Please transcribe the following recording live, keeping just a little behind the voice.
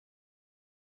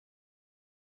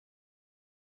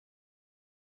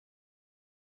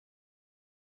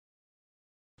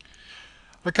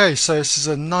Okay, so this is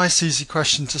a nice easy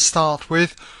question to start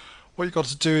with. What you've got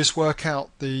to do is work out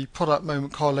the product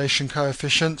moment correlation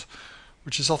coefficient,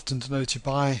 which is often denoted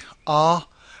by R,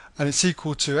 and it's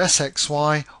equal to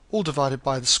Sxy all divided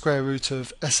by the square root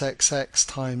of Sxx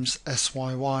times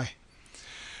Syy.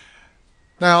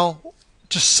 Now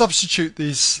just substitute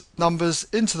these numbers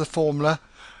into the formula.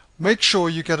 Make sure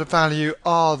you get a value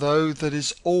R though that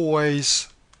is always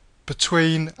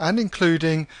between and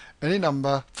including any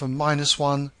number from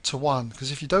 -1 to 1,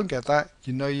 because if you don't get that,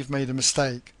 you know you've made a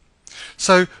mistake.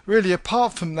 So really,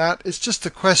 apart from that, it's just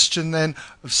a question then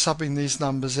of subbing these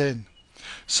numbers in.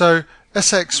 So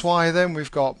Sxy, then we've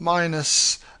got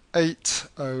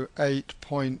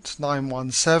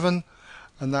 -808.917,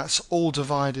 and that's all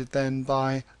divided then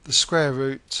by the square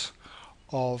root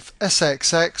of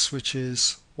Sxx, which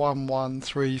is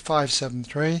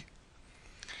 113573.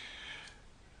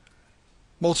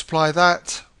 Multiply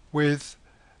that with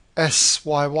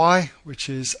Syy, which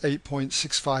is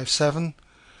 8.657.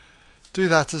 Do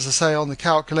that, as I say, on the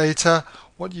calculator.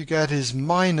 What you get is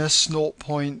minus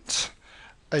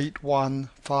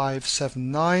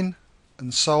 0.81579,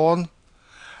 and so on.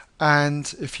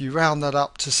 And if you round that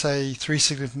up to, say, 3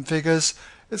 significant figures,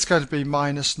 it's going to be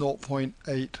minus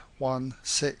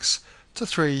 0.816 to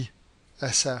 3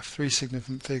 SF, 3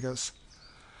 significant figures.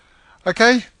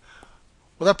 Okay?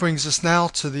 Well, that brings us now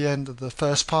to the end of the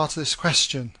first part of this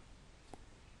question.